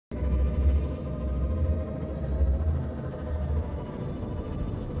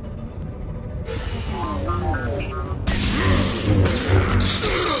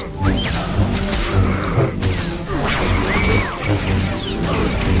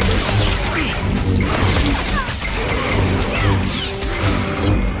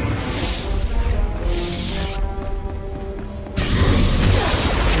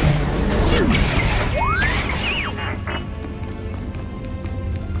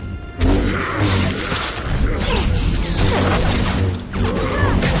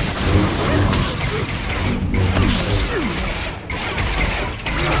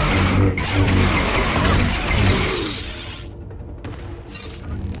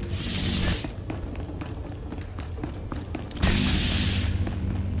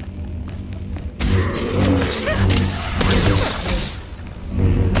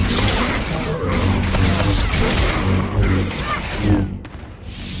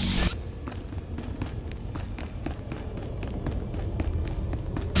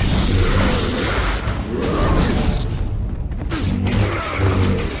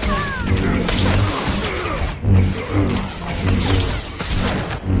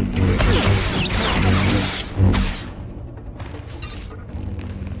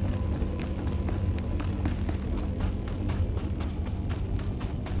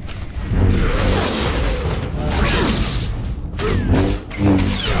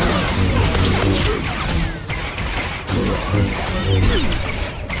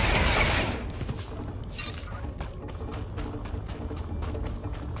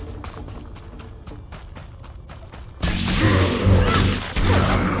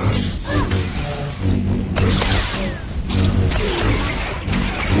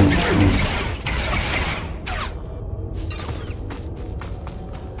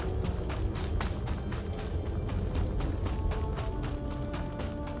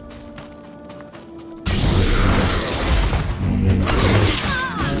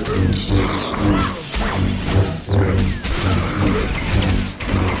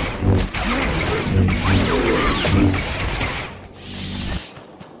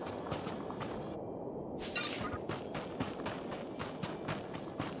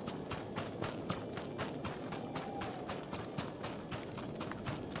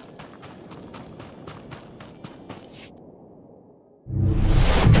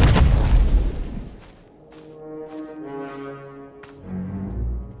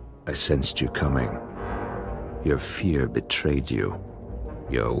I sensed you coming. Your fear betrayed you.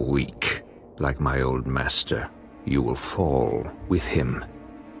 You're weak, like my old master. You will fall with him.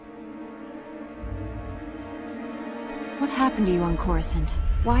 What happened to you on Coruscant?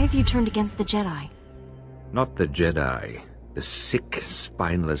 Why have you turned against the Jedi? Not the Jedi. The sick,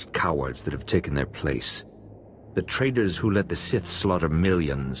 spineless cowards that have taken their place. The traitors who let the Sith slaughter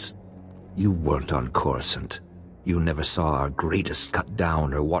millions. You weren't on Coruscant. You never saw our greatest cut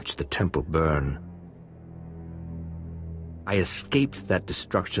down or watched the temple burn. I escaped that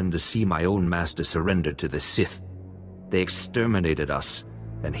destruction to see my own master surrender to the Sith. They exterminated us,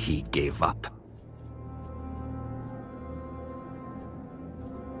 and he gave up.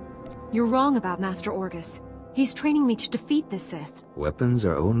 You're wrong about Master Orgus. He's training me to defeat the Sith. Weapons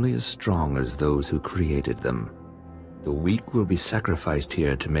are only as strong as those who created them. The weak will be sacrificed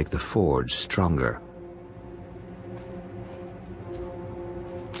here to make the Forge stronger.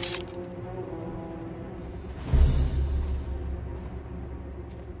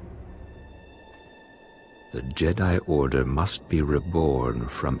 The Jedi Order must be reborn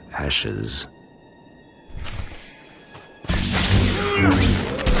from ashes.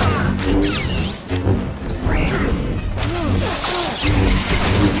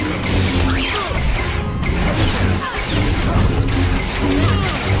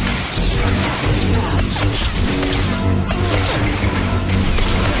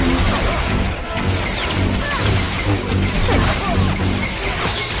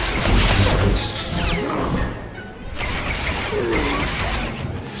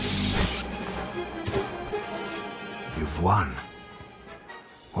 You've won.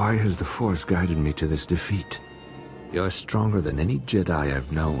 Why has the Force guided me to this defeat? You're stronger than any Jedi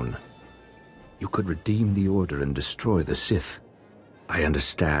I've known. You could redeem the Order and destroy the Sith. I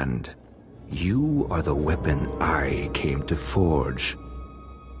understand. You are the weapon I came to forge.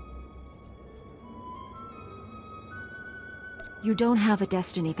 You don't have a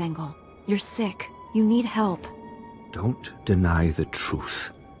destiny, Bengal. You're sick. You need help. Don't deny the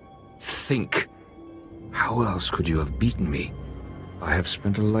truth. Think. How else could you have beaten me? I have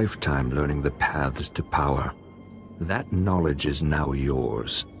spent a lifetime learning the paths to power. That knowledge is now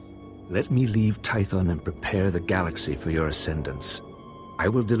yours. Let me leave Tython and prepare the galaxy for your ascendance. I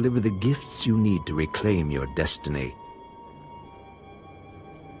will deliver the gifts you need to reclaim your destiny.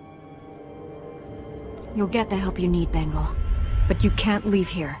 You'll get the help you need, Bengal. But you can't leave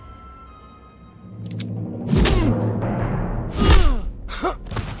here.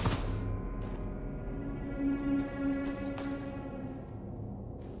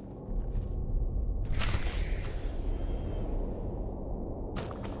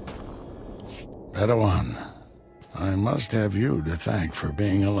 Padawan, I must have you to thank for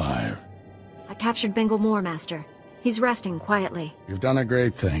being alive. I captured Bengal Moore, Master. He's resting quietly. You've done a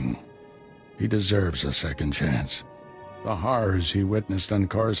great thing. He deserves a second chance. The horrors he witnessed on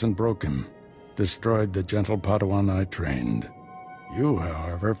Coruscant broke him, destroyed the gentle Padawan I trained. You,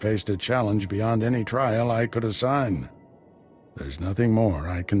 however, faced a challenge beyond any trial I could assign. There's nothing more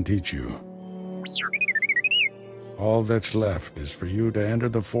I can teach you. All that's left is for you to enter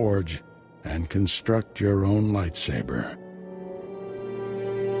the Forge and construct your own lightsaber.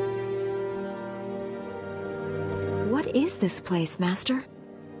 What is this place, Master?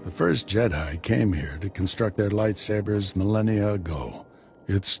 The first Jedi came here to construct their lightsabers millennia ago.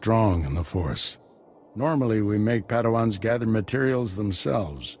 It's strong in the Force. Normally we make Padawans gather materials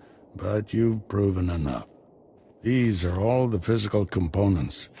themselves, but you've proven enough. These are all the physical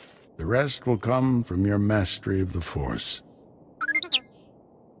components. The rest will come from your mastery of the Force.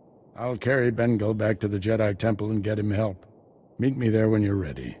 I'll carry Bengal back to the Jedi Temple and get him help. Meet me there when you're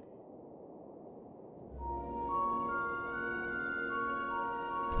ready.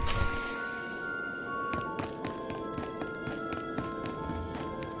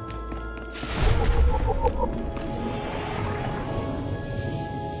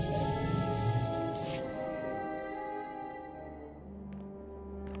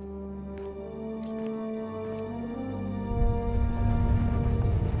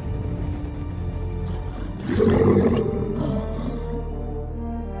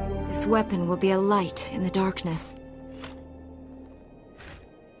 This weapon will be a light in the darkness.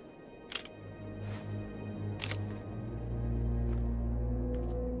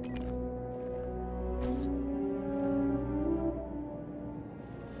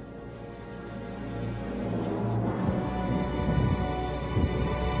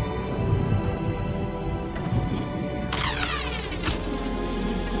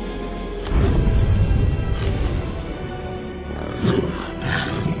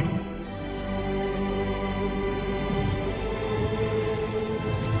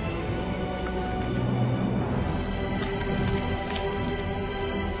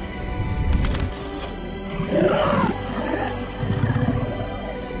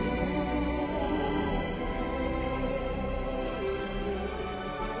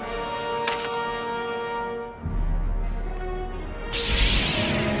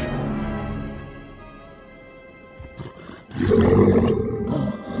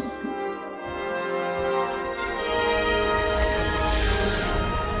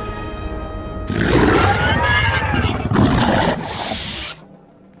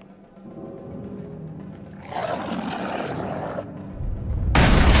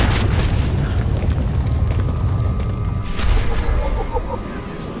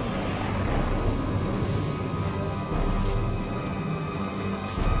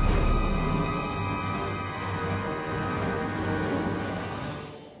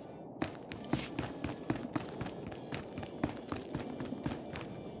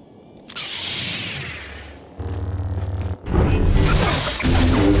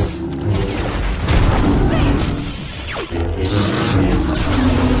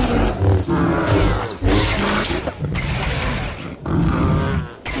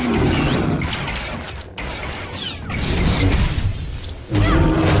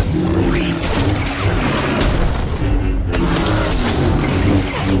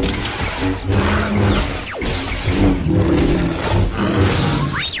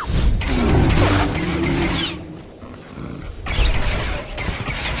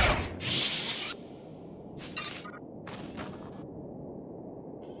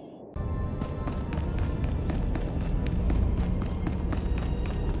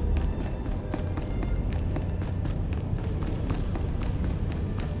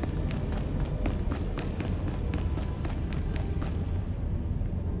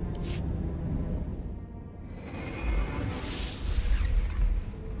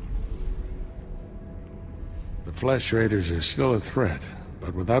 The Flesh Raiders are still a threat,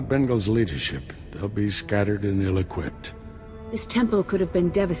 but without Bengal's leadership, they'll be scattered and ill-equipped. This temple could have been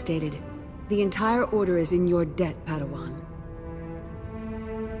devastated. The entire order is in your debt, Padawan.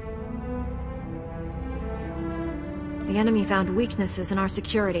 The enemy found weaknesses in our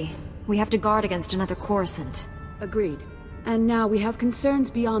security. We have to guard against another Coruscant. Agreed. And now we have concerns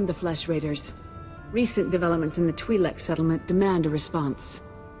beyond the Flesh Raiders. Recent developments in the Twi'lek settlement demand a response.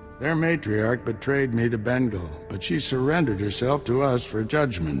 Their matriarch betrayed me to Bengal, but she surrendered herself to us for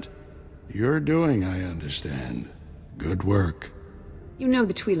judgment. You're doing, I understand. Good work. You know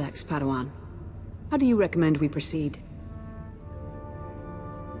the Twi'leks, Padawan. How do you recommend we proceed?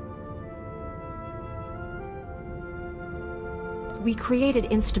 We created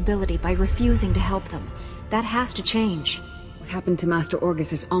instability by refusing to help them. That has to change. What happened to Master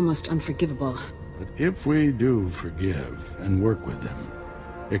Orgus is almost unforgivable. But if we do forgive and work with them,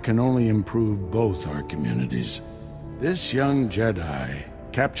 it can only improve both our communities. This young Jedi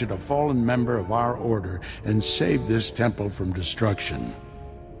captured a fallen member of our order and saved this temple from destruction.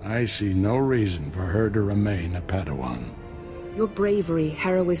 I see no reason for her to remain a Padawan. Your bravery,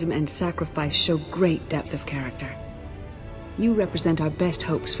 heroism, and sacrifice show great depth of character. You represent our best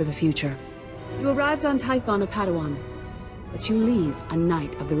hopes for the future. You arrived on Tython a Padawan, but you leave a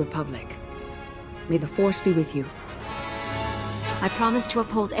Knight of the Republic. May the Force be with you. I promise to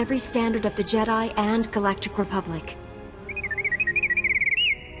uphold every standard of the Jedi and Galactic Republic.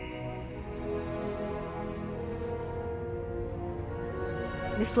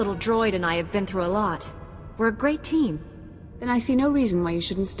 This little droid and I have been through a lot. We're a great team. Then I see no reason why you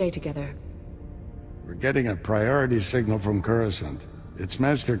shouldn't stay together. We're getting a priority signal from Coruscant. It's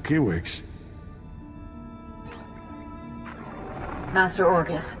Master Kiwix. Master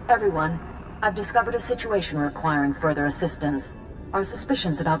Orgus, everyone. I've discovered a situation requiring further assistance. Our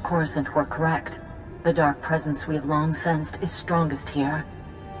suspicions about Coruscant were correct. The dark presence we have long sensed is strongest here.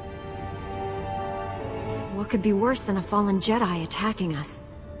 What could be worse than a fallen Jedi attacking us?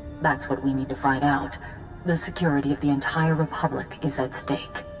 That's what we need to find out. The security of the entire Republic is at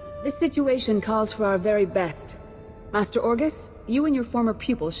stake. This situation calls for our very best. Master Orgus, you and your former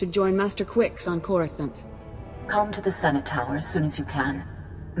pupil should join Master Quix on Coruscant. Come to the Senate Tower as soon as you can.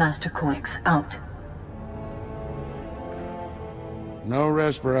 Master Quix, out. No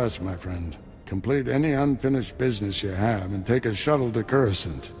rest for us, my friend. Complete any unfinished business you have and take a shuttle to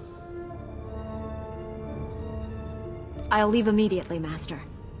Coruscant. I'll leave immediately, Master.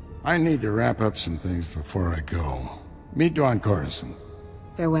 I need to wrap up some things before I go. Meet you on Coruscant.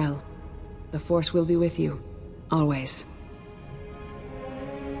 Farewell. The Force will be with you. Always.